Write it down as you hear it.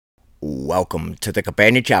Welcome to the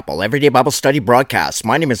Companion Chapel Everyday Bible Study broadcast.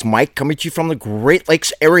 My name is Mike, coming to you from the Great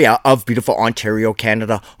Lakes area of beautiful Ontario,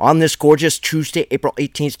 Canada, on this gorgeous Tuesday, April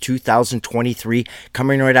 18th, 2023.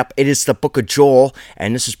 Coming right up, it is the book of Joel,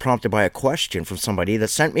 and this is prompted by a question from somebody that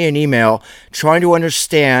sent me an email trying to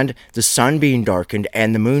understand the sun being darkened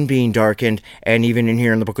and the moon being darkened, and even in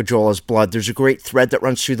here in the book of Joel is blood. There's a great thread that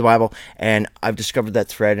runs through the Bible, and I've discovered that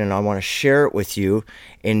thread, and I want to share it with you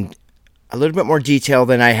in a little bit more detail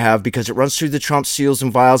than I have, because it runs through the trump seals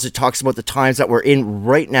and vials. It talks about the times that we're in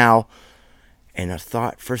right now, and a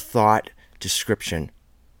thought-for-thought description.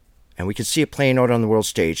 And we can see it playing out on the world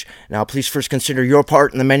stage. Now, please first consider your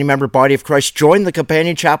part in the many-member body of Christ. Join the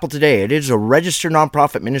Companion Chapel today. It is a registered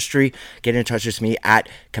nonprofit ministry. Get in touch with me at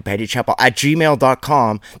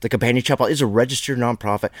companionchapel@gmail.com. The Companion Chapel is a registered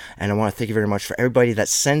nonprofit, and I want to thank you very much for everybody that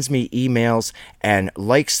sends me emails and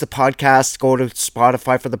likes the podcast. Go to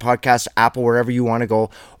Spotify for the podcast, Apple, wherever you want to go,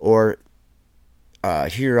 or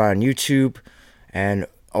here on YouTube, and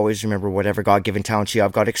always remember, whatever God-given talent you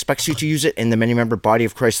have, God expects you to use it in the many-member body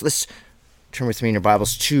of Christ. Let's turn with me in your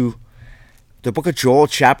Bibles to the book of Joel,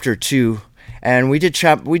 chapter 2. And we did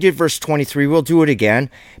verse 23. We'll do it again.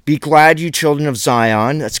 Be glad, you children of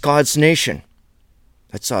Zion. That's God's nation.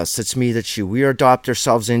 That's us. That's me. That's you. We adopt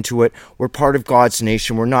ourselves into it. We're part of God's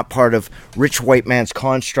nation. We're not part of rich white man's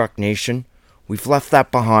construct nation. We've left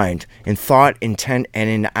that behind in thought, intent, and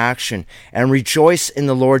in action. And rejoice in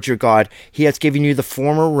the Lord your God. He hath given you the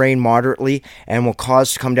former rain moderately, and will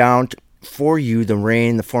cause to come down for you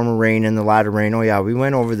the former rain and the latter rain. Oh yeah, we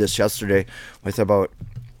went over this yesterday with about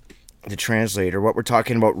the translator. What we're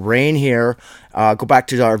talking about, rain here. Go back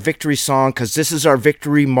to our victory song, because this is our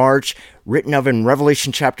victory march, written of in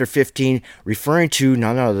Revelation chapter 15, referring to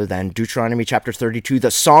none other than Deuteronomy chapter 32, the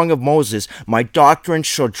song of Moses. My doctrine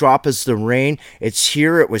shall drop as the rain. It's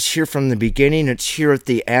here. It was here from the beginning. It's here at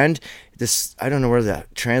the end. This, I don't know where the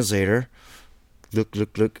translator,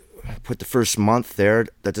 look, put the first month there.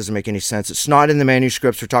 That doesn't make any sense. It's not in the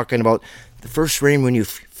manuscripts. We're talking about the first rain when you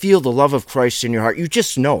feel the love of Christ in your heart. You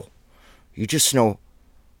just know. You just know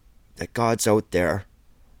that God's out there,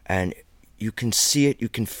 and you can see it, you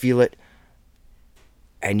can feel it,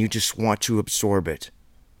 and you just want to absorb it.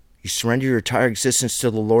 You surrender your entire existence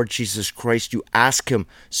to the Lord Jesus Christ. You ask Him,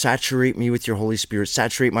 saturate me with your Holy Spirit,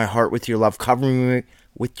 saturate my heart with your love, cover me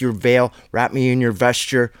with your veil, wrap me in your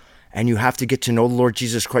vesture, and you have to get to know the Lord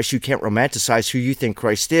Jesus Christ. You can't romanticize who you think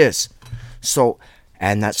Christ is.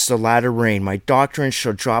 And that's the latter rain. My doctrine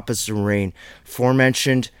shall drop as the rain.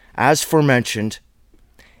 As forementioned,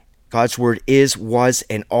 God's word is, was,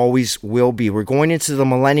 and always will be. We're going into the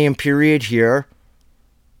millennium period here,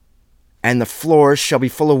 and the floors shall be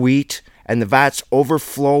full of wheat, and the vats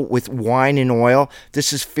overflow with wine and oil.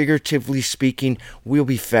 This is figuratively speaking. We'll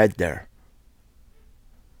be fed there.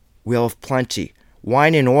 We'll have plenty.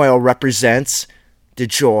 Wine and oil represents the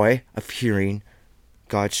joy of hearing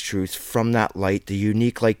God's truth from that light, the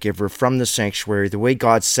unique light giver from the sanctuary, the way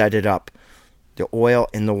God set it up. The oil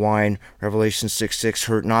in the wine, Revelation 6:6,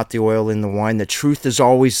 hurt not the oil in the wine. The truth is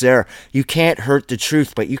always there. You can't hurt the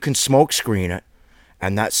truth, but you can smoke screen it.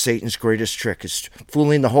 And that's Satan's greatest trick, is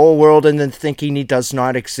fooling the whole world and then thinking he does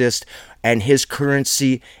not exist. And his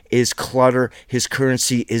currency is clutter. His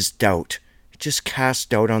currency is doubt. Just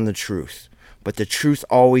cast doubt on the truth. But the truth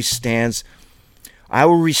always stands. I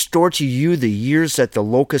will restore to you the years that the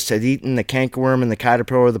locust had eaten, the cankerworm and the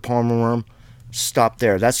caterpillar, the palmer worm. Stop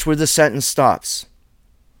there. That's where the sentence stops.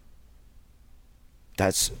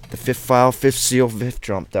 That's the fifth vial, fifth seal, fifth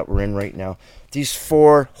trump that we're in right now. These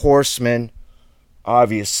four horsemen,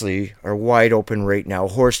 obviously, are wide open right now.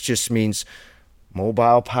 Horse just means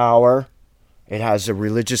mobile power. It has a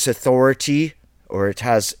religious authority, or it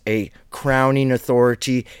has a crowning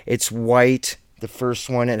authority. It's white, the first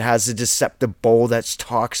one. It has a deceptive bow that's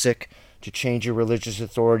toxic to change your religious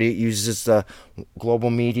authority. It uses the global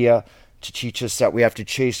media to teach us that we have to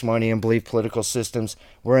chase money and believe political systems.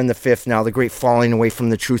 We're in the fifth now, the great falling away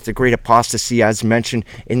from the truth, the great apostasy, as mentioned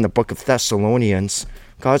in the book of Thessalonians.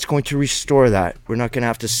 God's going to restore that. We're not going to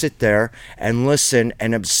have to sit there and listen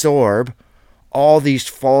and absorb all these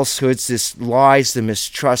falsehoods, this lies, the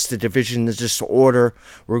mistrust, the division, the disorder.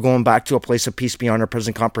 We're going back to a place of peace beyond our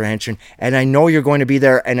present comprehension. And I know you're going to be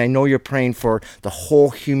there, and I know you're praying for the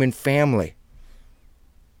whole human family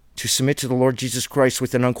to submit to the Lord Jesus Christ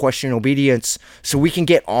with an unquestioned obedience, so we can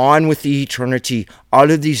get on with the eternity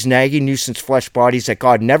out of these nagging nuisance flesh bodies that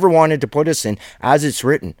God never wanted to put us in, as it's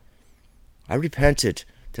written. I repented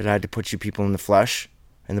that I had to put you people in the flesh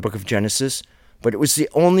in the book of Genesis, but it was the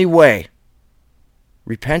only way.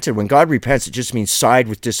 Repented. When God repents, it just means side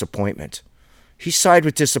with disappointment. He sided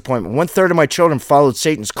with disappointment. 1/3 of my children followed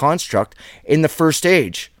Satan's construct in the first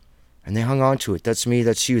age, and they hung on to it. That's me,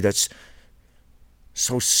 that's you. That's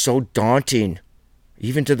so daunting,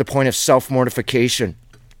 even to the point of self-mortification.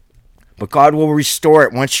 But God will restore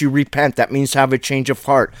it once you repent. That means have a change of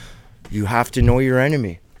heart. You have to know your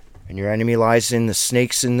enemy. And your enemy lies in the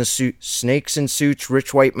snakes in suits,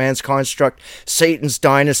 rich white man's construct, Satan's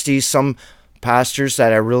dynasty. Some pastors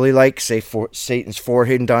that I really like say Satan's 4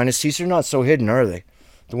 hidden dynasties. They're not so hidden, are they?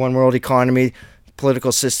 The one world economy,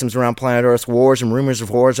 political systems around planet Earth, wars and rumors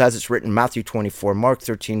of wars, as it's written, Matthew 24, Mark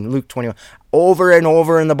 13, Luke 21. Over and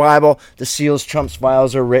over in the Bible, the seals, trumps,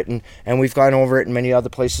 vials are written, and we've gone over it in many other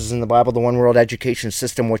places in the Bible. The one world education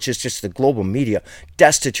system, which is just the global media,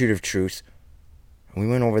 destitute of truth. We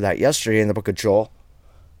went over that yesterday in the book of Joel,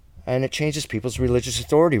 and it changes people's religious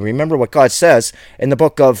authority. Remember what God says in the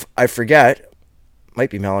book of, I forget, might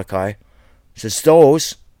be Malachi. It says,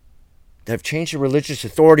 those that have changed their religious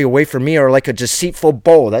authority away from me are like a deceitful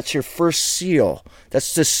bow. That's your first seal.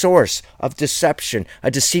 That's the source of deception. A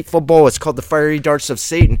deceitful bow. It's called the fiery darts of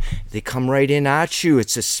Satan. They come right in at you.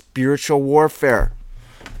 It's a spiritual warfare.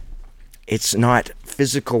 It's not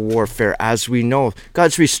physical warfare, as we know.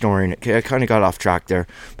 God's restoring it. Okay, I kind of got off track there,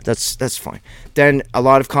 but that's fine. Then a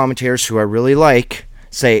lot of commentators who I really like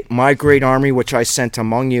say, my great army which I sent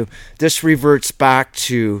among you. This reverts back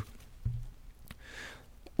to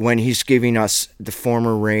when he's giving us the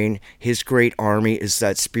former rain. His great army is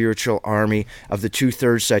that spiritual army of the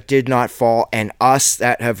 2/3 that did not fall, and us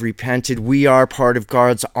that have repented. We are part of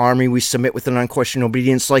God's army. We submit with an unquestioned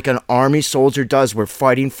obedience like an army soldier does. We're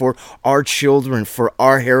fighting for our children, for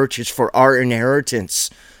our heritage, for our inheritance.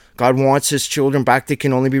 God wants his children back. They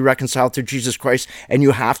can only be reconciled through Jesus Christ, and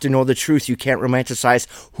you have to know the truth. You can't romanticize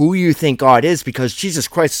who you think God is, because Jesus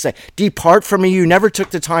Christ said, depart from me, you never took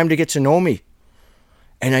the time to get to know me.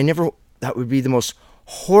 And that would be the most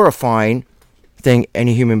horrifying thing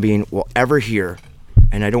any human being will ever hear.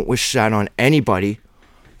 And I don't wish that on anybody.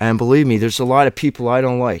 And believe me, there's a lot of people I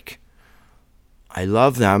don't like. I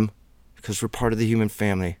love them because we're part of the human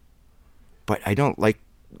family. But I don't like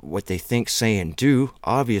what they think, say, and do.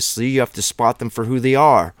 Obviously, you have to spot them for who they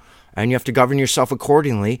are. And you have to govern yourself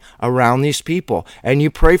accordingly around these people. And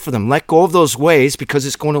you pray for them. Let go of those ways, because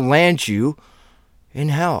it's going to land you in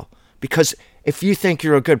hell. Because if you think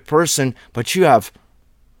you're a good person, but you have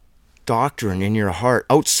doctrine in your heart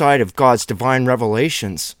outside of God's divine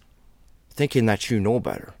revelations, thinking that you know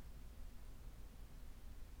better,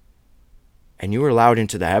 and you were allowed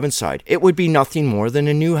into the heaven side, it would be nothing more than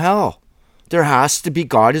a new hell. There has to be,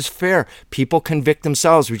 God is fair. People convict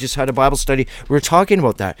themselves. We just had a Bible study. We were talking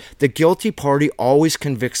about that. The guilty party always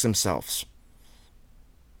convicts themselves.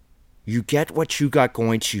 You get what you got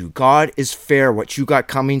going to you. God is fair, what you got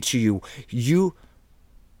coming to you. You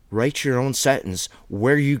write your own sentence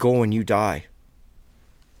where you go when you die.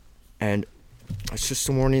 And it's just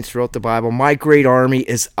a warning throughout the Bible. My great army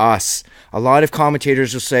is us. A lot of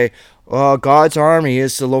commentators will say, oh, God's army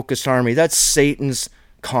is the locust army. That's Satan's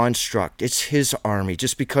construct. It's his army.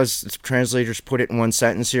 Just because the translators put it in one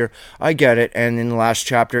sentence here, I get it. And in the last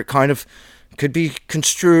chapter, it kind of could be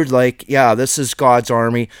construed like, yeah, this is God's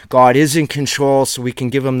army. God is in control, so we can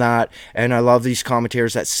give him that. And I love these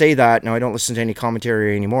commentators that say that. Now, I don't listen to any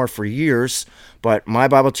commentary anymore for years, but my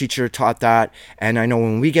Bible teacher taught that. And I know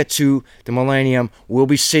when we get to the millennium, we'll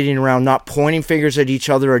be sitting around not pointing fingers at each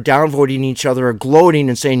other or downvoting each other or gloating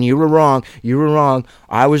and saying, you were wrong,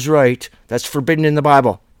 I was right. That's forbidden in the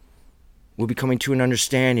Bible. We'll be coming to an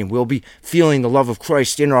understanding. We'll be feeling the love of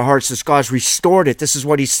Christ in our hearts as God's restored it. This is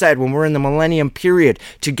what he said. When we're in the millennium period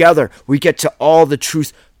together, we get to all the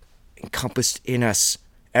truth encompassed in us.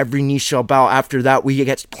 Every knee shall bow. After that, we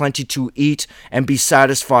get plenty to eat and be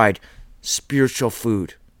satisfied. Spiritual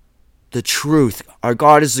food. The truth. Our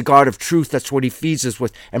God is the God of truth. That's what he feeds us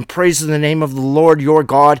with. And praise in the name of the Lord your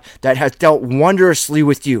God that hath dealt wondrously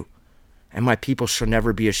with you. And my people shall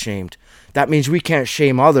never be ashamed. That means we can't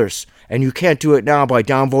shame others. And you can't do it now by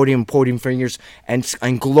downvoting and pointing fingers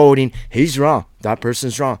and gloating. He's wrong. That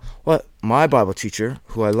person's wrong. Well, my Bible teacher,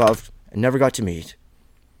 who I loved and never got to meet,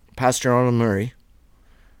 Pastor Arnold Murray,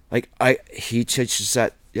 he teaches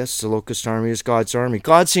that, yes, the locust army is God's army.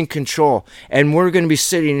 God's in control. And we're going to be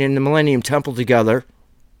sitting in the Millennium Temple together.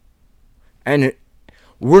 And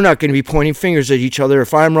we're not going to be pointing fingers at each other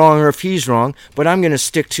if I'm wrong or if he's wrong. But I'm going to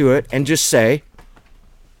stick to it and just say,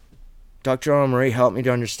 Dr. Arnold Murray helped me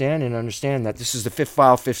to understand that this is the fifth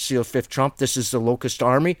vial, fifth seal, fifth trump. This is the locust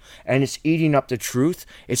army, and it's eating up the truth.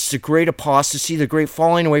 It's the great apostasy, the great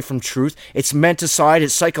falling away from truth. It's menticide,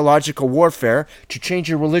 it's psychological warfare to change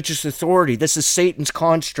your religious authority. This is Satan's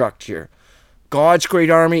construct here. God's great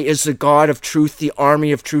army is the God of truth, the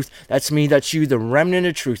army of truth. That's me, that's you, the remnant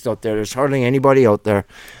of truth out there. There's hardly anybody out there.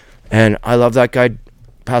 And I love that guy,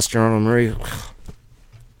 Pastor Arnold Murray.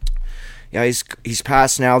 Yeah, he's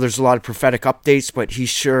passed now. There's a lot of prophetic updates, but he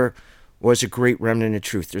sure was a great remnant of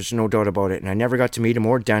truth. There's no doubt about it. And I never got to meet him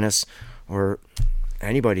or Dennis or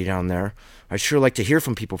anybody down there. I sure like to hear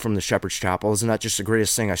from people from the Shepherd's Chapel. Isn't that just the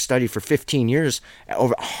greatest thing? I studied for 15 years,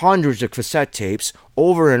 over hundreds of cassette tapes,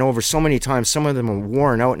 over and over so many times. Some of them were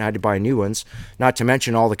worn out and I had to buy new ones. Not to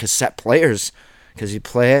mention all the cassette players, because you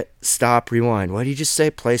play it, stop, rewind. What did you just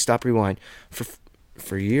say? Play, stop, rewind.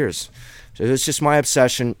 For years. So it's just my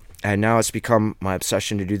obsession. And now it's become my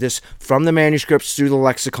obsession to do this from the manuscripts through the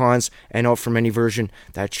lexicons and out from any version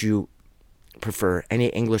that you prefer, any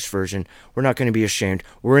English version. We're not going to be ashamed.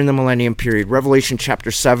 We're in the millennium period. Revelation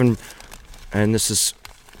chapter 7, and this is,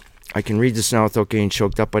 I can read this now without getting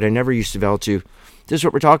choked up, but I never used to be able to. This is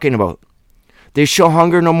what we're talking about. They shall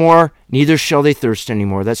hunger no more, neither shall they thirst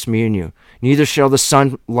anymore. That's me and you. Neither shall the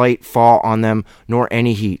sunlight fall on them, nor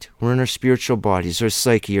any heat. We're in our spiritual bodies, our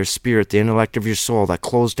psyche, our spirit, the intellect of your soul, that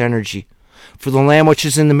closed energy. For the Lamb which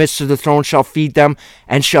is in the midst of the throne shall feed them,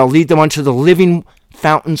 and shall lead them unto the living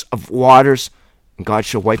fountains of waters, and God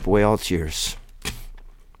shall wipe away all tears.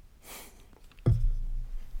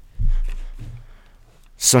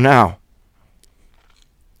 So now,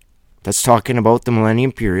 that's talking about the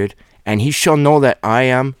millennium period. And he shall know that I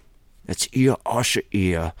am, that's Ia Asha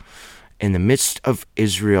Ia, in the midst of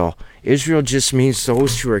Israel. Israel just means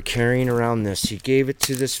those who are carrying around this. He gave it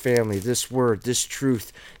to this family, this word, this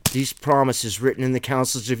truth, these promises written in the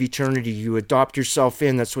councils of eternity. You adopt yourself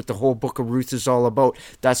in. That's what the whole book of Ruth is all about.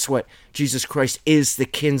 That's what Jesus Christ is, the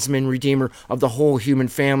kinsman redeemer of the whole human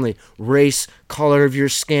family. Race, color of your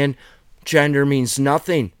skin, gender means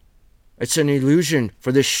nothing. It's an illusion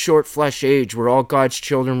for this short flesh age. We're all God's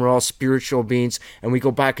children. We're all spiritual beings. And we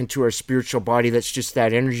go back into our spiritual body. That's just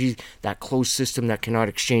that energy, that closed system that cannot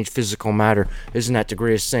exchange physical matter. Isn't that the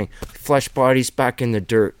greatest thing? Flesh bodies back in the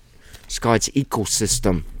dirt. It's God's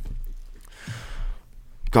ecosystem.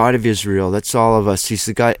 God of Israel. That's all of us. He's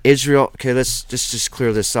the God. Israel. Okay, let's just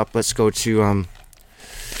clear this up. Let's go to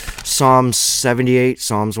Psalms 78,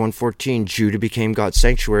 Psalms 114, Judah became God's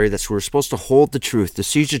sanctuary. That's where we're supposed to hold the truth. The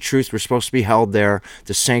seeds of truth, we're supposed to be held there.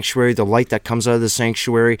 The sanctuary, the light that comes out of the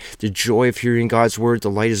sanctuary, the joy of hearing God's word.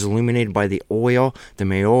 The light is illuminated by the oil, the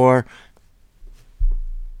menorah.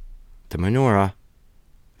 The menorah,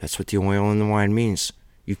 that's what the oil and the wine means.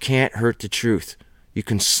 You can't hurt the truth. You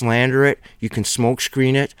can slander it, you can smoke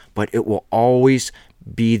screen it, but it will always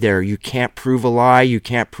be there. You can't prove a lie, you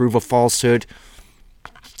can't prove a falsehood.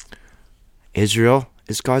 Israel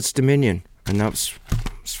is God's dominion. And that's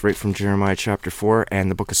straight from Jeremiah chapter 4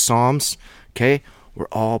 and the book of Psalms. Okay? We're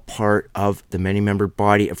all part of the many-membered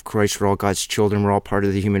body of Christ. We're all God's children. We're all part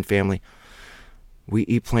of the human family. We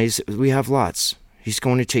eat places. We have lots. He's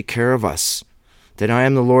going to take care of us. That I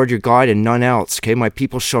am the Lord your God and none else. Okay? My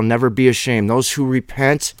people shall never be ashamed. Those who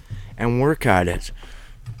repent and work at it.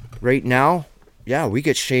 Right now, yeah, we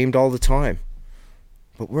get shamed all the time.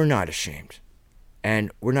 But we're not ashamed.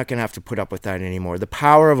 And we're not going to have to put up with that anymore. The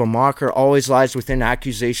power of a mocker always lies within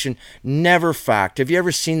accusation, never fact. Have you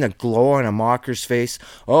ever seen the glow on a mocker's face?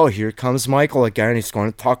 Oh, here comes Michael again. He's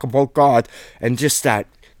going to talk about God. And just that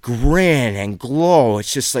grin and glow.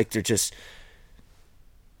 It's just like they're just...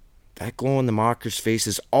 That glow on the mocker's face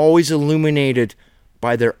is always illuminated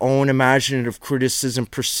by their own imaginative criticism,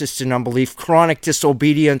 persistent unbelief, chronic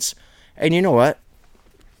disobedience. And you know what?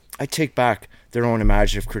 I take back their own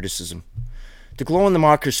imaginative criticism. The glow on the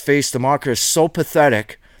mocker's face, the mocker is so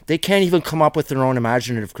pathetic, they can't even come up with their own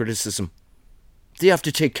imaginative criticism. They have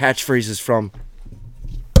to take catchphrases from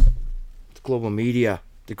the global media,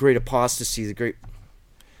 the great apostasy, the great...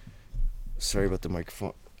 Sorry about the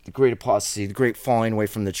microphone. The great apostasy, the great falling away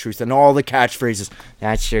from the truth, and all the catchphrases.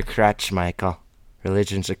 That's your crutch, Michael.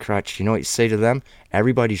 Religion's a crutch. You know what you say to them?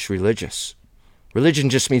 Everybody's religious. Religion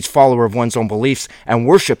just means follower of one's own beliefs, and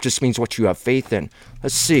worship just means what you have faith in.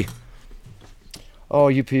 Let's see. Oh,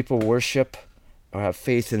 you people worship or have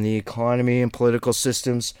faith in the economy and political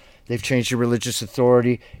systems. They've changed your religious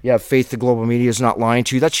authority. You have faith the global media is not lying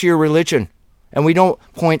to you. That's your religion. And we don't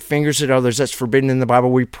point fingers at others. That's forbidden in the Bible.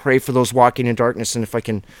 We pray for those walking in darkness. And if I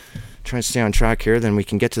can try and stay on track here, then we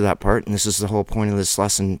can get to that part. And this is the whole point of this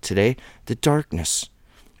lesson today. The darkness.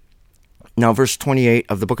 Now, verse 28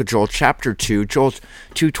 of the book of Joel, chapter 2, Joel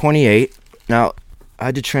 2:28. Now, I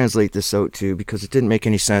had to translate this out too because it didn't make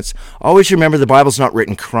any sense. Always remember the Bible's not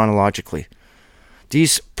written chronologically.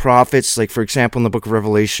 These prophets, like for example in the book of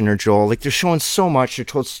Revelation or Joel, like they're showing so much. They're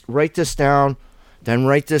told, write this down, then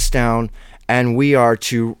write this down, and we are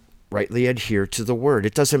to rightly adhere to the word.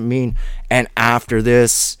 It doesn't mean, and after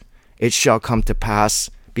this, it shall come to pass,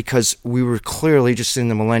 because we were clearly just in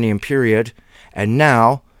the millennium period. And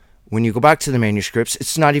now, when you go back to the manuscripts,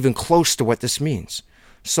 it's not even close to what this means.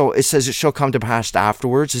 So it says it shall come to pass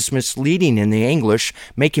afterwards. It's misleading in the English,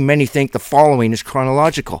 making many think the following is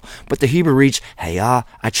chronological. But the Hebrew reads, Heya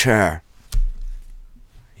Acher.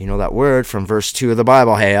 You know that word from verse 2 of the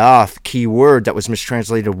Bible, Heya, key word that was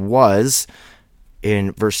mistranslated was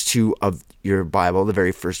in verse 2 of your Bible, the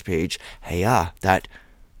very first page. Heya, that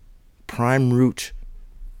prime root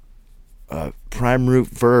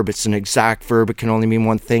verb. It's an exact verb. It can only mean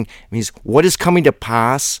one thing. It means what is coming to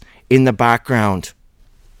pass in the background.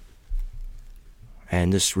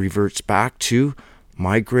 And this reverts back to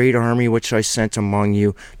my great army which I sent among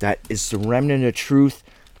you. That is the remnant of truth.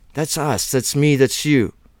 That's us. That's me. That's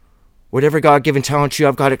you. Whatever God-given talent you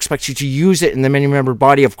have, God expects you to use it in the many-member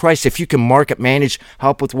body of Christ. If you can market, manage,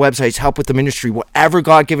 help with websites, help with the ministry, whatever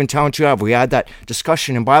God-given talent you have. We had that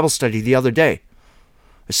discussion in Bible study the other day.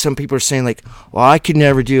 Some people are saying like, well, I could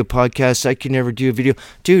never do a podcast. I could never do a video.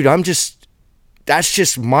 Dude, that's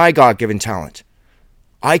just my God-given talent.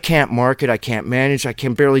 I can't market. I can't manage. I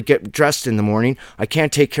can barely get dressed in the morning. I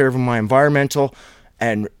can't take care of my environmental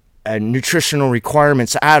and nutritional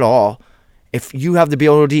requirements at all. If you have the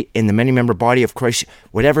ability in the many-member body of Christ,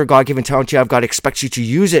 whatever God-given talent you have, God expects you to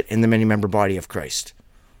use it in the many-member body of Christ.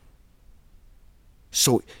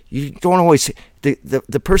 So you don't always...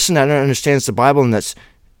 The person that understands the Bible and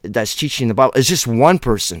that's teaching the Bible is just one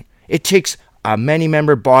person. It takes a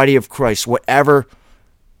many-member body of Christ, whatever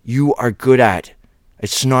you are good at.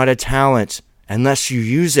 It's not a talent unless you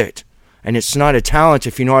use it. And it's not a talent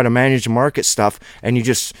if you know how to manage and market stuff and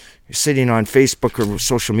you're sitting on Facebook or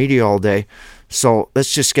social media all day. So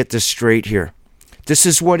let's just get this straight here. This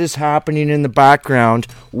is what is happening in the background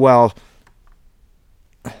while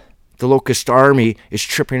the locust army is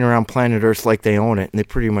tripping around planet Earth like they own it. And they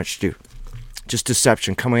pretty much do. Just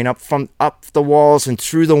deception coming up from up the walls and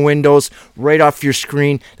through the windows, right off your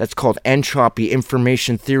screen. That's called entropy,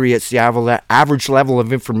 information theory. It's the average level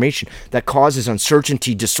of information that causes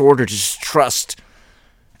uncertainty, disorder, distrust,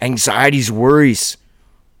 anxieties, worries.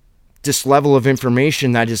 This level of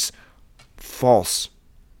information that is false.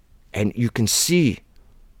 And you can see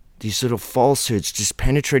these little falsehoods just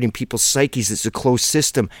penetrating people's psyches. It's a closed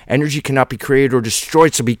system. Energy cannot be created or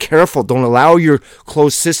destroyed, so be careful. Don't allow your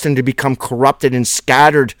closed system to become corrupted and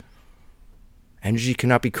scattered. Energy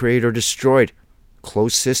cannot be created or destroyed.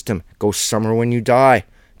 Closed system. Go summer when you die.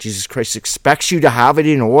 Jesus Christ expects you to have it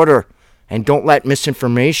in order. And don't let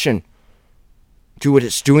misinformation do what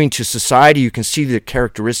it's doing to society. You can see the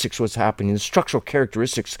characteristics, what's happening, the structural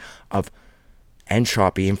characteristics of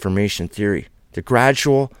entropy information theory. The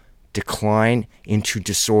gradual decline into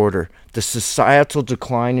disorder, the societal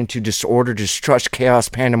decline into disorder, distrust, chaos,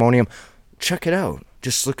 pandemonium. Check it out.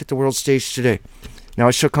 Just look at the world stage today. Now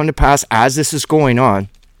it shall come to pass as this is going on.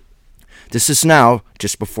 This is now,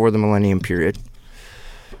 just before the millennium period.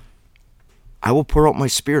 I will pour out my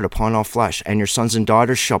spirit upon all flesh, and your sons and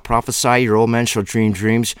daughters shall prophesy, your old men shall dream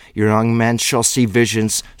dreams, your young men shall see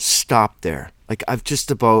visions. Stop there. Like, I've just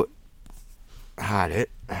about had it,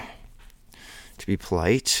 to be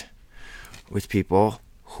polite, with people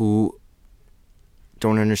who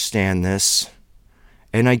don't understand this.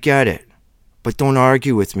 And I get it. But don't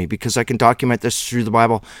argue with me, because I can document this through the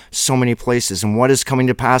Bible so many places. And what is coming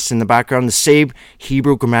to pass in the background, the same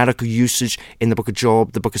Hebrew grammatical usage in the book of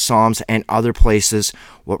Job, the book of Psalms, and other places.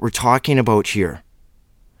 What we're talking about here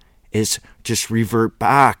is just revert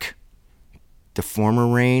back. The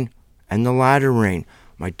former rain and the latter rain.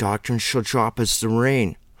 My doctrine shall drop as the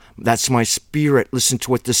rain. That's my spirit. Listen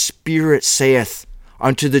to what the Spirit saith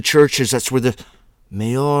unto the churches. That's where the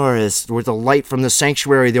Meor is, where the light from the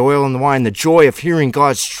sanctuary, the oil and the wine, the joy of hearing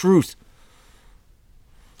God's truth.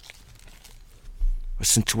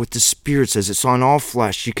 Listen to what the Spirit says. It's on all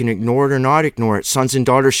flesh. You can ignore it or not ignore it. Sons and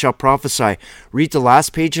daughters shall prophesy. Read the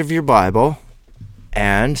last page of your Bible,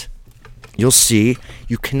 and you'll see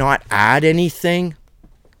you cannot add anything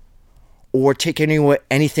or take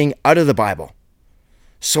anything out of the Bible.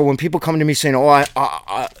 So when people come to me saying,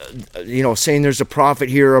 saying there's a prophet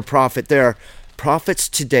here or a prophet there, prophets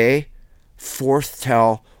today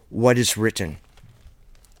foretell what is written.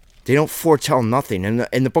 They don't foretell nothing.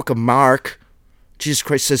 In the book of Mark, Jesus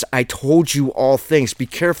Christ says, I told you all things. Be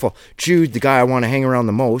careful. Jude, the guy I want to hang around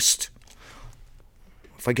the most,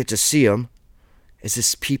 if I get to see him, is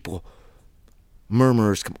this people,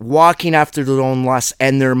 murmurers, walking after their own lusts,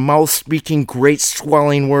 and their mouth speaking great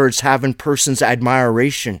swelling words, having persons'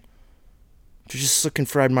 admiration. They're just looking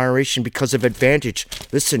for admiration because of advantage.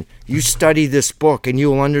 Listen, you study this book and you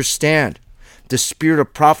will understand. The spirit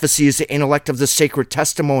of prophecy is the intellect of the sacred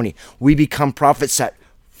testimony. We become prophets that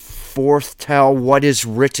foretell what is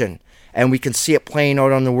written. And we can see it playing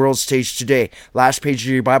out on the world stage today. Last page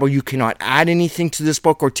of your Bible, you cannot add anything to this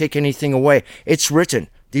book or take anything away. It's written.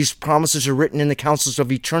 These promises are written in the councils of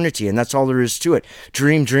eternity, and that's all there is to it.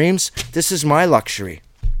 Dream dreams. This is my luxury.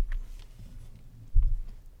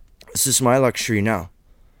 This is my luxury now.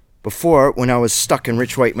 Before, when I was stuck in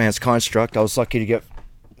rich white man's construct, I was lucky to get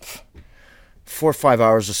 4 or 5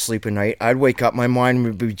 hours of sleep a night. I'd wake up, my mind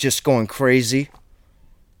would be just going crazy.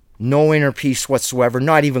 No inner peace whatsoever,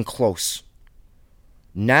 not even close.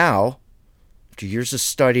 Now, after years of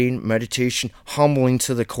studying, meditation, humbling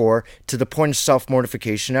to the core, to the point of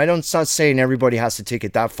self-mortification, I'm not saying everybody has to take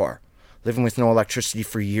it that far. Living with no electricity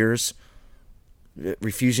for years,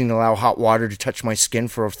 refusing to allow hot water to touch my skin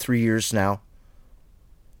for 3 years now.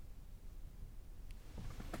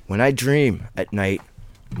 When I dream at night,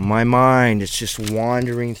 my mind is just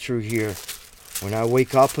wandering through here. When I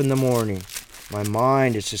wake up in the morning, my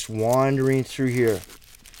mind is just wandering through here,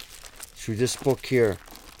 through this book here,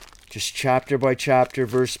 just chapter by chapter,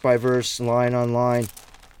 verse by verse, line on line.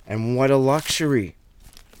 And what a luxury.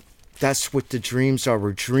 That's what the dreams are.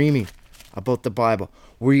 We're dreaming about the Bible.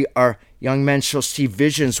 We are, young men shall see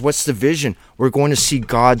visions. What's the vision? We're going to see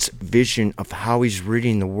God's vision of how he's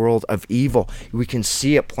ridding the world of evil. We can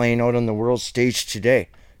see it playing out on the world stage today.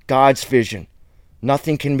 God's vision.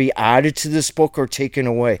 Nothing can be added to this book or taken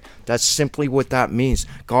away. That's simply what that means.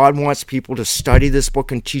 God wants people to study this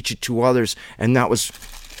book and teach it to others. And that was,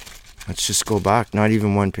 let's just go back, not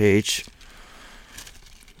even one page.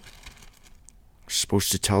 We're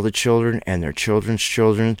supposed to tell the children and their children's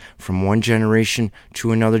children from one generation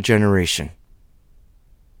to another generation.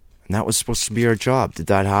 And that was supposed to be our job. Did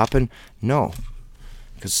that happen? No.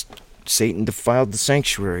 Because Satan defiled the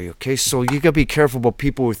sanctuary, okay? So you got to be careful about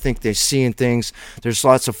people who think they're seeing things. There's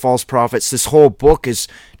lots of false prophets. This whole book is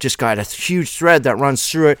just got a huge thread that runs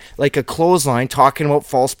through it like a clothesline talking about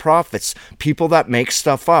false prophets. People that make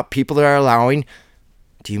stuff up. People that are allowing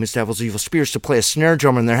demons, devils, evil spirits to play a snare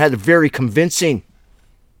drum in their head. Very convincing.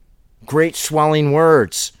 Great swelling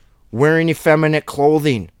words. Wearing effeminate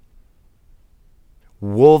clothing.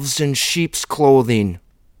 Wolves in sheep's clothing.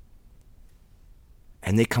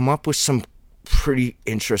 And they come up with some pretty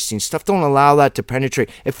interesting stuff. Don't allow that to penetrate.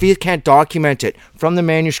 If you can't document it from the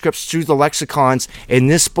manuscripts through the lexicons in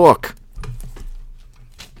this book,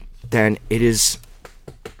 then it is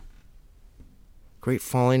great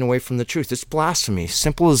falling away from the truth. It's blasphemy.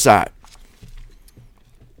 Simple as that.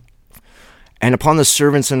 And upon the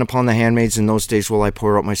servants and upon the handmaids in those days will I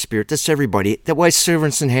pour out my spirit. That's everybody. That why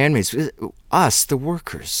servants and handmaids? Us, the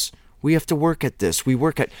workers. We have to work at this. We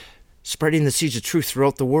work at spreading the seeds of truth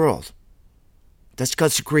throughout the world. That's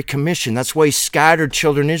God's great commission. That's why he scattered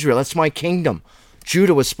children in Israel. That's my kingdom.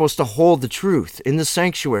 Judah was supposed to hold the truth in the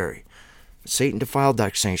sanctuary. Satan defiled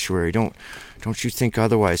that sanctuary. Don't you think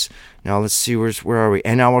otherwise. Now let's see, where are we?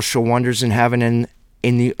 And I will show wonders in heaven and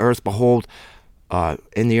in the earth. Behold,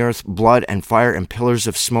 in the earth, blood and fire and pillars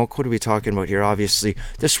of smoke. What are we talking about here? Obviously,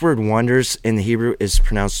 this word wonders in the Hebrew is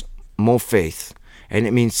pronounced mofaith, and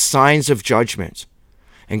it means signs of judgment.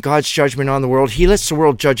 And God's judgment on the world, he lets the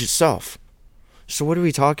world judge itself. So what are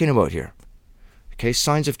we talking about here? Okay,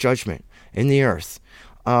 signs of judgment in the earth.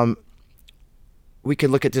 We could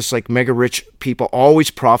look at this like mega rich people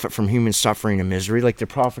always profit from human suffering and misery, like they're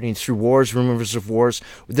profiting through wars, rumors of wars.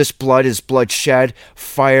 This blood is bloodshed,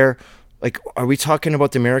 fire. Like, are we talking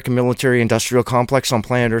about the American military industrial complex on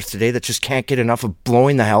planet Earth today that just can't get enough of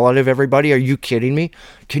blowing the hell out of everybody? Are you kidding me?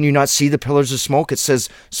 Can you not see the pillars of smoke? It says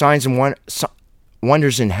signs and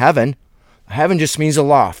wonders in heaven. Heaven just means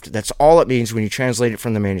aloft. That's all it means when you translate it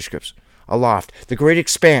from the manuscripts. Aloft. The great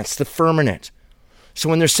expanse, the firmament. So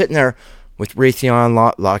when they're sitting there with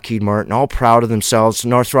Raytheon, Lockheed Martin, all proud of themselves,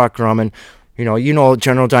 Northrop Grumman, you know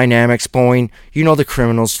General Dynamics, Boeing, you know the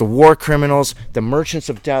criminals, the war criminals, the merchants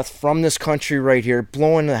of death from this country right here,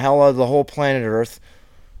 blowing the hell out of the whole planet Earth.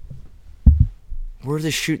 Where are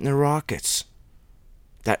they shooting their rockets?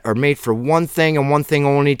 That are made for one thing and one thing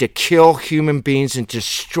only, to kill human beings and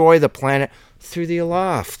destroy the planet through the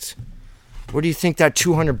aloft. What do you think that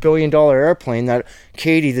 $200 billion airplane that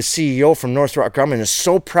Katie, the CEO from Northrop Grumman, is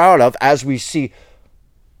so proud of, as we see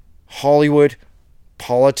Hollywood,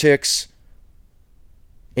 politics,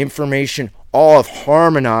 information, all have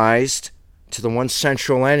harmonized to the one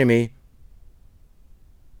central enemy,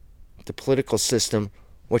 the political system,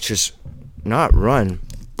 which is not run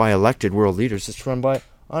by elected world leaders. It's run by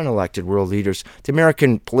unelected world leaders. The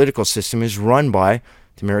American political system is run by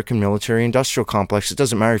The American military-industrial complex. It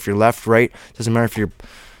doesn't matter if you're left, right. It doesn't matter if you're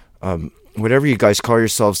whatever you guys call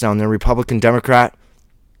yourselves down there, Republican, Democrat.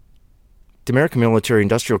 The American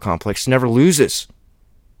military-industrial complex never loses.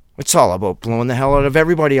 It's all about blowing the hell out of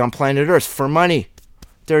everybody on planet Earth for money.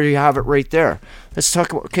 There you have it right there. Let's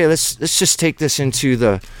talk about, okay, let's just take this into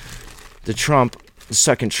the Trump, the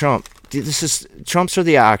second Trump. Trumps are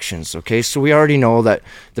the actions, okay? So we already know that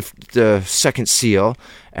the second seal,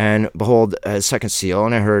 and behold, second seal,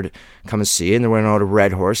 and I heard, come and see, and there went out a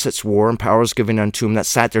red horse, that's war, and power was given unto him that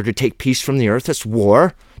sat there to take peace from the earth, that's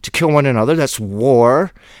war. To kill one another, that's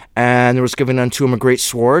war. And there was given unto him a great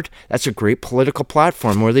sword, that's a great political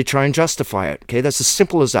platform where they try and justify it, okay? That's as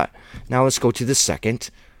simple as that. Now let's go to the second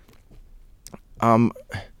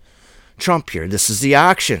Trump here. This is the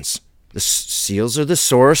actions. The seals are the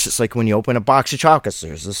source. It's like when you open a box of chocolates.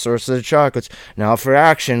 There's the source of the chocolates. Now for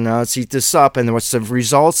action, let's eat this up. And what's the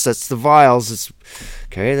results? That's the vials.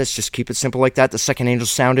 Okay, let's just keep it simple like that. The second angel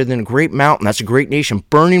sounded in a great mountain. That's a great nation,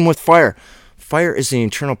 burning with fire. Fire is the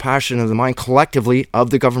internal passion of the mind collectively of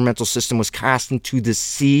the governmental system was cast into the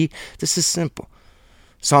sea. This is simple.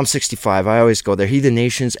 Psalm 65, I always go there. He, the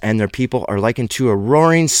nations, and their people are likened to a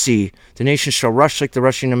roaring sea. The nations shall rush like the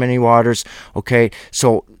rushing of many waters. Okay,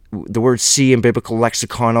 so the word sea in biblical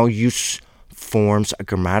lexiconal use forms a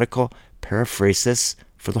grammatical paraphrasis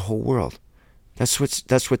for the whole world. That's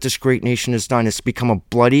what this great nation has done. It's become a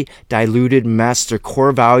bloody, diluted mess. Their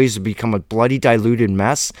core values have become a bloody, diluted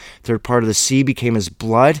mess. Third part of the sea became as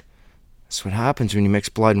blood. That's what happens when you mix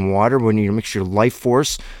blood and water, when you mix your life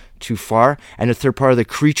force too far. And the third part of the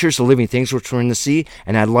creatures, the living things which were in the sea,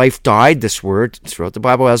 and had life died. This word throughout the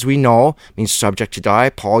Bible, as we know, means subject to die.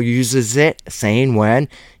 Paul uses it, saying when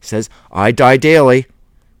he says, I die daily.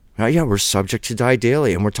 Now, yeah, we're subject to die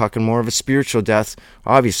daily, and we're talking more of a spiritual death.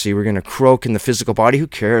 Obviously, we're going to croak in the physical body. Who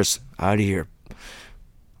cares? Out of here.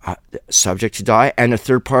 Subject to die. And the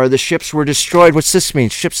third part of the ships were destroyed. What's this mean?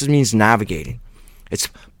 Ships means navigating. It's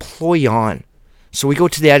ployon. So we go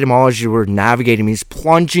to the etymology word navigating, means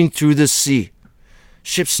plunging through the sea.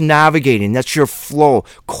 Ships navigating, that's your flow.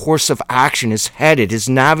 Course of action is headed, is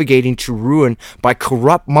navigating to ruin by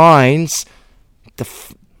corrupt minds.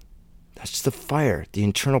 That's the fire, the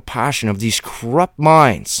internal passion of these corrupt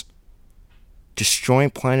minds. Destroying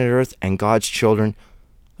planet Earth and God's children.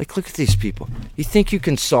 Like, look at these people. You think you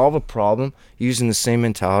can solve a problem using the same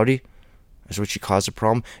mentality as what you cause a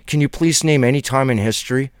problem? Can you please name any time in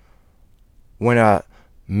history when a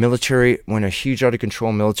huge out of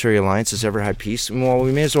control military alliance has ever had peace? Well,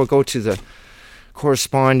 we may as well go to the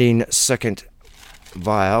corresponding second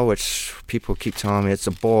vial, which people keep telling me it's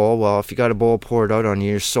a bowl. Well, if you got a bowl poured out on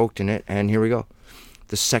you, you're soaked in it. And here we go.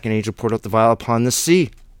 The second angel poured out the vial upon the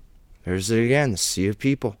sea. There's it again, the sea of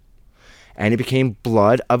people. And it became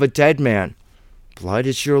blood of a dead man. Blood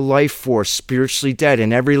is your life force, spiritually dead,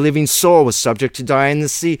 and every living soul was subject to die in the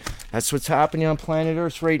sea. That's what's happening on planet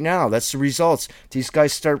Earth right now. That's the results. These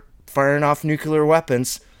guys start firing off nuclear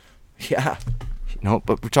weapons. Yeah,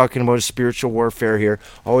 but we're talking about a spiritual warfare here.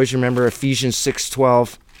 Always remember Ephesians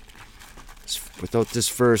 6:12. Without this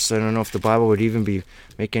verse, I don't know if the Bible would even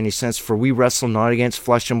make any sense. For we wrestle not against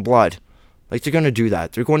flesh and blood. Like, they're going to do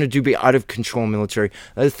that. They're going to be out of control military.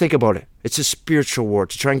 Think about it. It's a spiritual war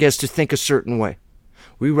to try and get us to think a certain way.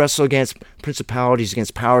 We wrestle against principalities,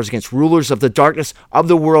 against powers, against rulers of the darkness of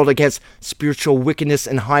the world, against spiritual wickedness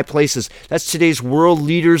in high places. That's today's world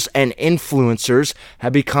leaders and influencers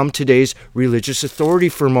have become today's religious authority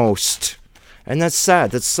for most. And that's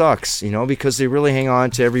sad. That sucks, because they really hang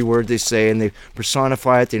on to every word they say and they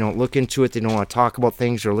personify it. They don't look into it. They don't want to talk about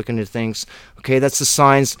things or look into things. Okay, that's the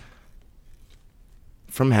signs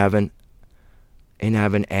from heaven, in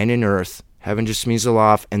heaven and in earth. Heaven just means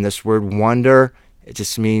aloft, and this word wonder, it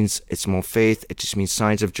just means it's more faith. It just means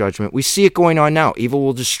signs of judgment. We see it going on now. Evil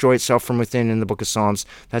will destroy itself from within in the book of Psalms.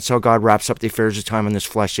 That's how God wraps up the affairs of time in this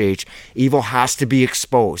flesh age. Evil has to be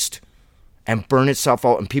exposed and burn itself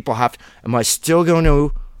out. And people have to, am I still going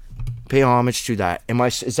to pay homage to that?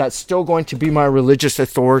 Is that still going to be my religious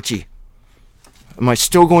authority? Am I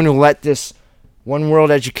still going to let this one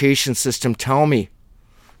world education system tell me,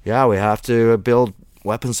 yeah, we have to build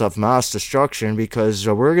weapons of mass destruction because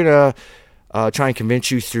we're going to try and convince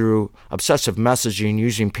you through obsessive messaging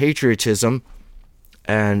using patriotism,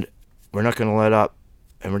 and we're not going to let up,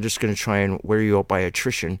 and we're just going to try and wear you out by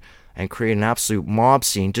attrition and create an absolute mob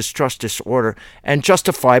scene, distrust, disorder, and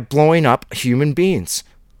justify blowing up human beings.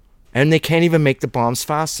 And they can't even make the bombs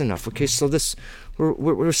fast enough. Okay, so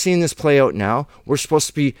we're seeing this play out now. We're supposed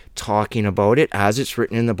to be talking about it as it's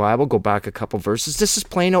written in the Bible. Go back a couple verses. This is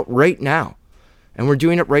playing out right now. And we're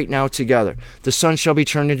doing it right now together. The sun shall be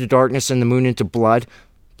turned into darkness and the moon into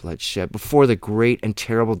bloodshed, before the great and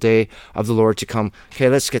terrible day of the Lord to come. Okay,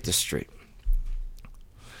 let's get this straight.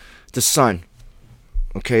 The sun.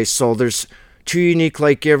 Okay, so there's two unique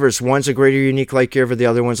light givers. One's a greater unique light giver. The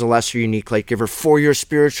other one's a lesser unique light giver. For your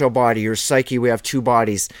spiritual body, your psyche, we have two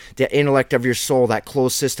bodies. The intellect of your soul, that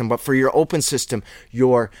closed system. But for your open system,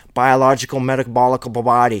 your biological, metabolic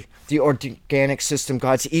body, the organic system,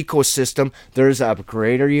 God's ecosystem, there's a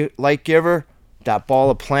greater light giver, that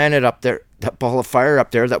ball of planet up there, that ball of fire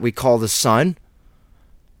up there that we call the sun.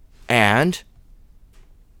 And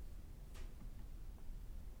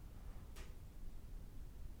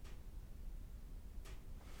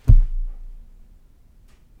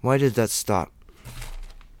why did that stop?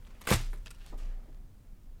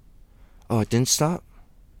 Oh, it didn't stop?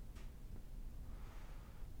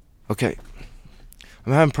 Okay.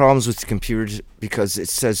 I'm having problems with the computer because it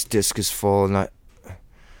says disk is full and I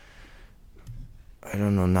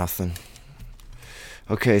don't know nothing.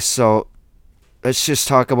 Okay, so let's just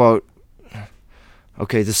talk about,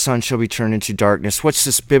 okay, the sun shall be turned into darkness. What's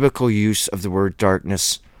this biblical use of the word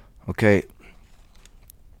darkness? Okay.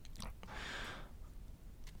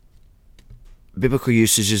 Biblical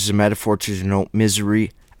usage is a metaphor to denote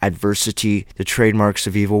misery, adversity, the trademarks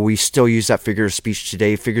of evil. We still use that figure of speech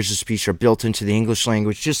today. Figures of speech are built into the English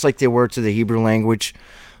language just like they were to the Hebrew language.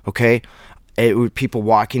 Okay? It would people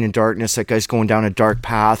walking in darkness. That guy's going down a dark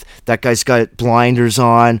path. That guy's got blinders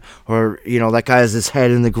on. Or, that guy has his head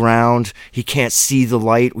in the ground. He can't see the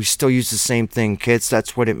light. We still use the same thing, kids.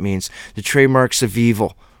 That's what it means. The trademarks of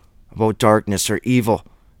evil, about darkness, or evil.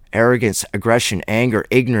 Arrogance, aggression, anger,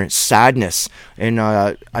 ignorance, sadness. In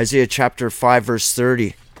Isaiah chapter 5, verse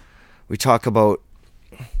 30, we talk about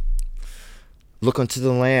look unto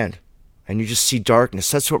the land and you just see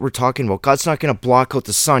darkness. That's what we're talking about. God's not going to block out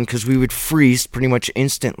the sun because we would freeze pretty much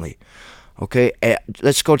instantly. Okay,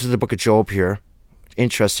 let's go to the book of Job here.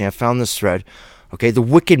 Interesting, I found this thread. Okay, the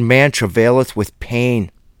wicked man travaileth with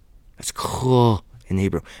pain. That's cool. In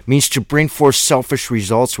Hebrew, means to bring forth selfish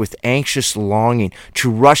results with anxious longing, to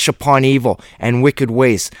rush upon evil and wicked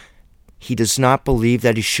ways. He does not believe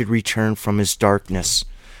that he should return from his darkness.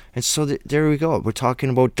 And so there we go. We're talking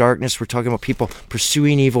about darkness. We're talking about people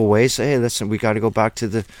pursuing evil ways. Hey, listen, we got to go back to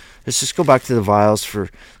let's just go back to the vials for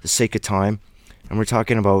the sake of time. And we're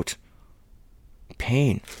talking about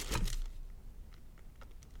pain.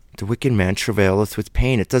 The wicked man travaileth with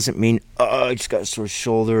pain. It doesn't mean, he just got a sore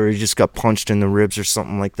shoulder or he just got punched in the ribs or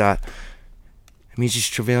something like that. It means he's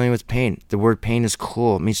travailing with pain. The word pain is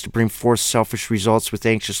cool. It means to bring forth selfish results with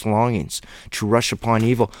anxious longings, to rush upon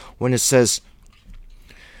evil. When it says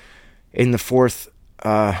in the fourth,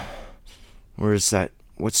 where is that?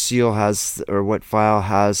 What seal has, or what vial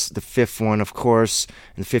has the fifth one, of course.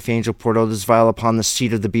 And the fifth angel poured out his vial upon the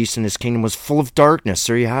seat of the beast, and his kingdom was full of darkness.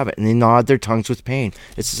 There you have it. And they gnawed their tongues with pain.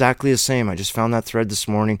 It's exactly the same. I just found that thread this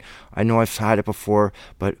morning. I know I've had it before,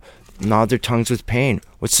 but gnawed their tongues with pain.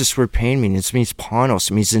 What's this word pain mean? It means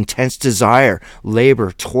panos. It means intense desire,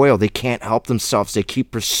 labor, toil. They can't help themselves. They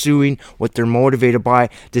keep pursuing what they're motivated by,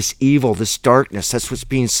 this evil, this darkness. That's what's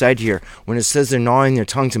being said here. When it says they're gnawing their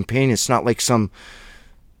tongues in pain, it's not like some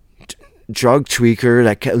drug tweaker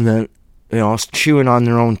that chewing on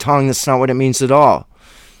their own tongue. That's not what it means at all.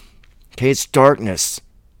 Okay, it's darkness.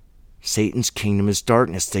 Satan's kingdom is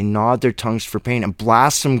darkness. They gnawed their tongues for pain and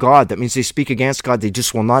blaspheme God. That means they speak against God. They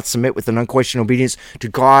just will not submit with an unquestioned obedience to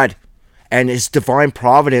God and his divine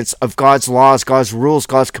providence of God's laws, God's rules,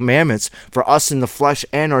 God's commandments for us in the flesh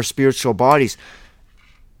and our spiritual bodies.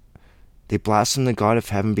 They blaspheme the God of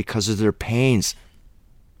heaven because of their pains,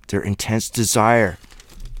 their intense desire,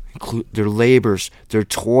 their labors, their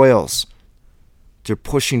toils. They're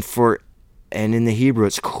pushing for, and in the Hebrew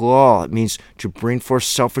it's klal. It means to bring forth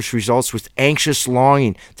selfish results with anxious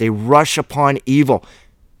longing. They rush upon evil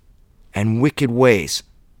and wicked ways.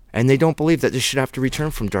 And they don't believe that they should have to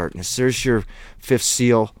return from darkness. There's your fifth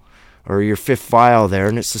seal, or your fifth vial there.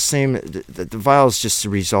 And it's the same. The vial is just the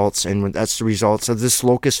results. And that's the results of this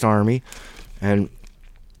locust army. And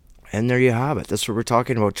there you have it. That's what we're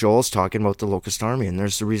talking about. Joel's talking about the locust army, and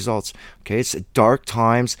there's the results. Okay, it's dark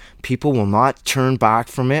times. People will not turn back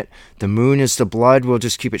from it. The moon is the blood. We'll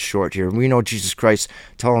just keep it short here. We know Jesus Christ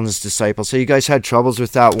telling his disciples, so you guys had troubles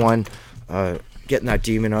with that one, getting that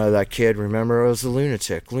demon out of that kid. Remember, it was the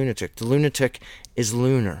lunatic. The lunatic is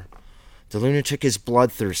lunar. The lunatic is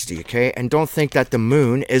bloodthirsty, okay? And don't think that the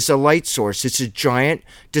moon is a light source. It's a giant,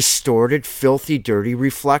 distorted, filthy, dirty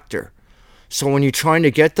reflector. So when you're trying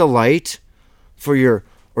to get the light for your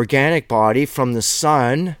organic body from the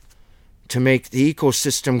sun to make the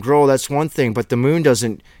ecosystem grow, that's one thing. But the moon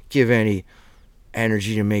doesn't give any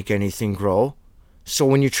energy to make anything grow. So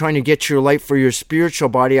when you're trying to get your light for your spiritual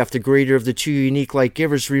body off the greater of the two unique light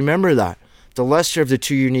givers, remember that. The lesser of the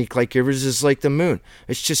two unique light givers is like the moon.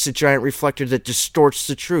 It's just a giant reflector that distorts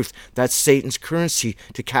the truth. That's Satan's currency,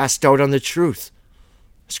 to cast doubt on the truth.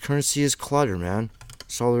 His currency is clutter, man.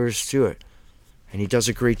 That's all there is to it. And he does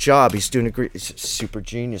a great job. He's a super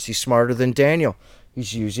genius. He's smarter than Daniel.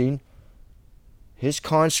 He's using his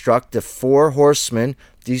construct, the 4 horsemen,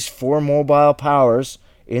 these 4 mobile powers,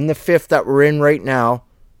 in the 5th that we're in right now,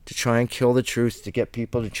 to try and kill the truth, to get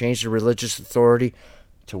people to change their religious authority,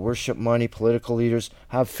 to worship money, political leaders,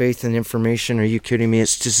 have faith in information. Are you kidding me?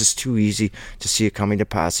 It's just too easy to see it coming to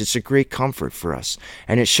pass. It's a great comfort for us.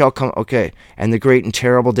 And it shall come, okay, and the great and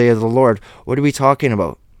terrible day of the Lord. What are we talking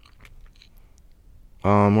about?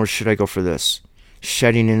 Where should I go for this?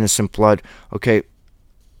 Shedding innocent blood. Okay.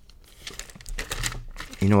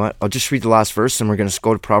 You know what? I'll just read the last verse and we're going to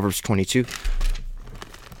go to Proverbs 22.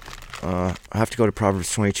 I have to go to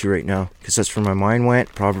Proverbs 22 right now because that's where my mind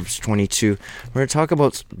went. Proverbs 22. We're going to talk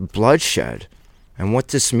about bloodshed and what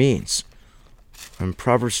this means. And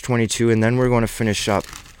Proverbs 22, and then we're going to finish up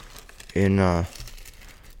in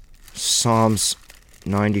Psalms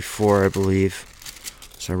 94, I believe.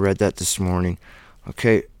 So I read that this morning.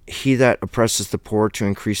 Okay, he that oppresses the poor to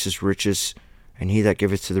increase his riches, and he that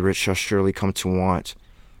giveth to the rich shall surely come to want.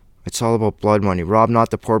 It's all about blood money. Rob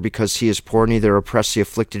not the poor because he is poor, neither oppress the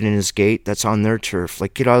afflicted in his gate. That's on their turf.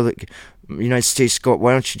 Like, get out of the United States. Go.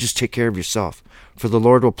 Why don't you just take care of yourself? For the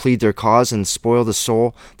Lord will plead their cause and spoil the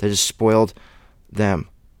soul that has spoiled them.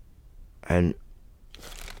 And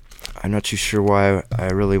I'm not too sure why I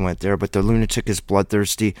really went there, but the lunatic is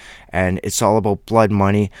bloodthirsty, and it's all about blood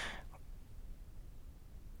money.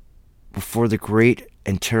 Before the great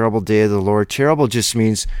and terrible day of the Lord. Terrible just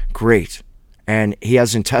means great. And he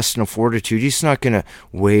has intestinal fortitude. He's not going to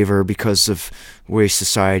waver because of where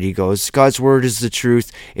society goes. God's word is the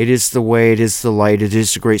truth. It is the way. It is the light. It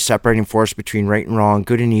is the great separating force between right and wrong,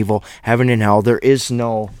 good and evil, heaven and hell. There is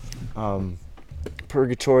no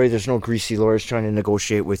purgatory. There's no greasy lawyers trying to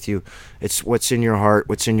negotiate with you. It's what's in your heart,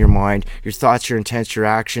 what's in your mind. Your thoughts, your intents, your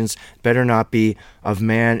actions better not be of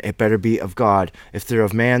man. It better be of God. If they're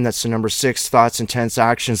of man, that's the number 6. Thoughts, intents,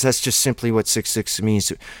 actions. That's just simply what 666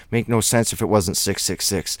 means. It make no sense if it wasn't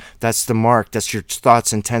 666. That's the mark. That's your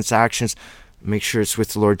thoughts, intents, actions. Make sure it's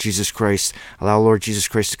with the Lord Jesus Christ. Allow Lord Jesus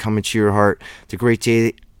Christ to come into your heart. The great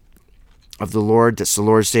day of the Lord, that's the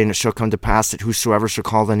Lord's day, and it shall come to pass that whosoever shall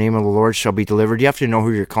call the name of the Lord shall be delivered. You have to know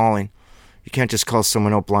who you're calling. You can't just call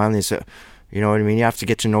someone out blindly. So, you know what I mean? You have to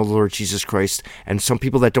get to know the Lord Jesus Christ. And some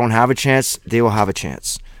people that don't have a chance, they will have a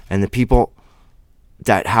chance. And the people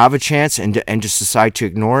that have a chance and just decide to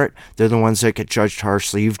ignore it, they're the ones that get judged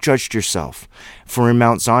harshly. You've judged yourself. For in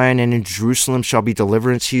Mount Zion and in Jerusalem shall be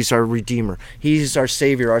deliverance. He's our Redeemer. He's our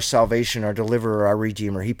Savior, our salvation, our Deliverer, our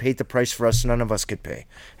Redeemer. He paid the price for us none of us could pay.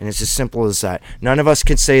 And it's as simple as that. None of us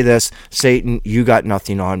could say this, Satan, you got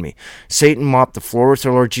nothing on me. Satan mopped the floor with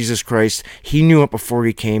our Lord Jesus Christ. He knew it before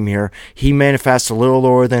he came here. He manifested a little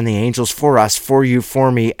lower than the angels for us, for you,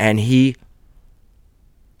 for me, and he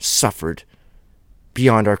suffered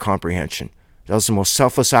beyond our comprehension. That was the most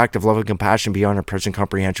selfless act of love and compassion beyond our present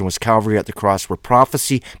comprehension, was Calvary at the cross, where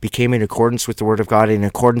prophecy became in accordance with the Word of God, in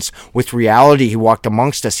accordance with reality. He walked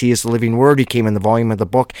amongst us. He is the living Word. He came in the volume of the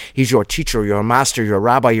book. He's your teacher, your master, your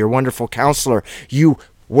rabbi, your wonderful counselor. You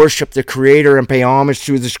worship the Creator and pay homage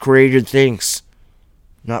to His created things,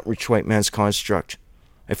 not rich white man's construct.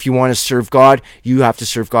 If you want to serve God, you have to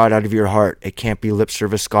serve God out of your heart. It can't be lip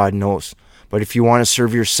service, God knows. But if you want to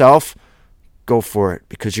serve yourself, go for it,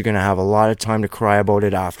 because you're going to have a lot of time to cry about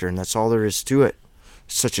it after, and that's all there is to it.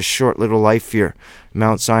 Such a short little life here.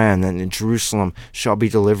 Mount Zion and in Jerusalem shall be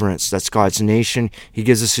deliverance. That's God's nation. He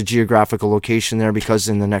gives us a geographical location there because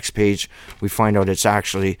in the next page we find out it's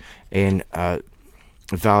actually in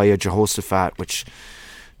Valley of Jehoshaphat, which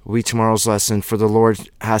will be tomorrow's lesson. For the Lord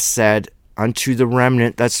has said unto the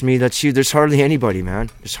remnant, that's me, that's you. There's hardly anybody, man.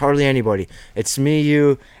 There's hardly anybody. It's me,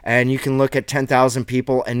 you, and you can look at 10,000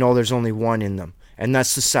 people and know there's only one in them. And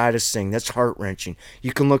that's the saddest thing. That's heart-wrenching.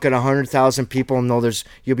 You can look at 100,000 people and know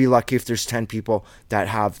you'll be lucky if there's 10 people that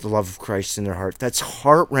have the love of Christ in their heart. That's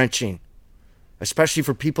heart-wrenching, especially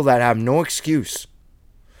for people that have no excuse.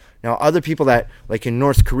 Now, other people that, like in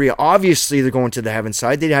North Korea, obviously they're going to the heaven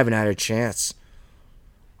side. They haven't had a chance.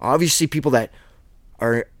 Obviously, people that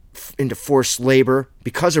are into forced labor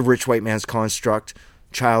because of rich white man's construct,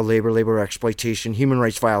 child labor, labor exploitation, human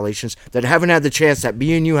rights violations, that haven't had the chance that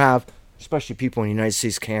me and you have, especially people in the United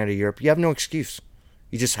States, Canada, Europe. You have no excuse.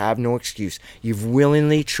 You just have no excuse. You've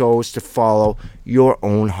willingly chose to follow your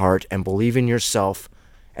own heart and believe in yourself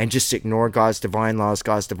and just ignore God's divine laws,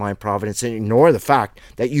 God's divine providence, and ignore the fact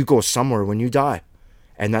that you go somewhere when you die.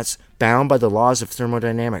 And that's bound by the laws of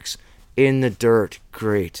thermodynamics. In the dirt,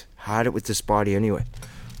 great. Had it with this body anyway.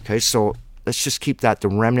 Okay, so let's just keep that. The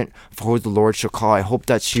remnant of who the Lord shall call. I hope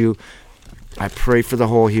that's you. I pray for the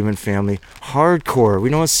whole human family. Hardcore. We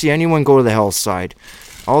don't see anyone go to the hell side.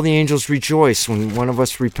 All the angels rejoice when one of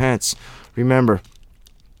us repents. Remember,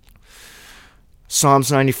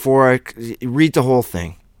 Psalms 94, read the whole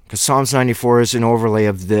thing. Because Psalms 94 is an overlay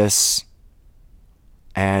of this.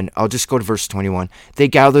 And I'll just go to verse 21. They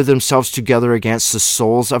gather themselves together against the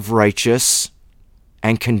souls of righteous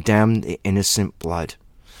and condemn the innocent blood.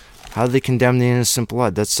 How do they condemn the innocent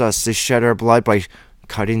blood? That's us. They shed our blood by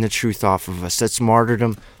cutting the truth off of us. That's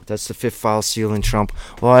martyrdom. That's the fifth file seal and trump.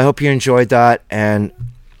 Well, I hope you enjoyed that. And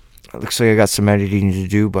it looks like I got some editing to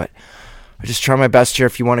do, but I just try my best here.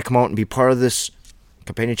 If you want to come out and be part of this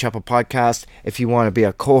Companion Chapel podcast, if you want to be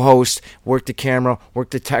a co-host, work the camera, work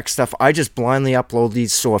the tech stuff, I just blindly upload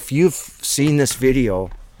these. So if you've seen this video,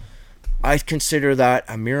 I consider that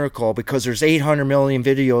a miracle, because there's 800 million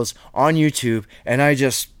videos on YouTube and I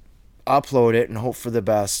just upload it and hope for the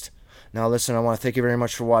best. Now listen, I want to thank you very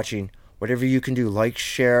much for watching. Whatever you can do, like,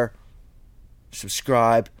 share,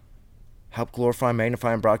 subscribe, help glorify,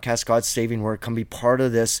 magnify, and broadcast God's saving word. Come be part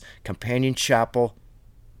of this Companion Chapel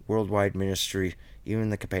worldwide ministry,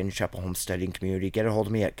 even the Companion Chapel homesteading community. Get a hold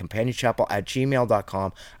of me at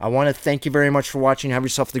companionchapel@gmail.com. I want to thank you very much for watching. Have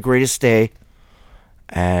yourself the greatest day,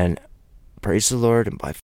 and praise the Lord, and bye.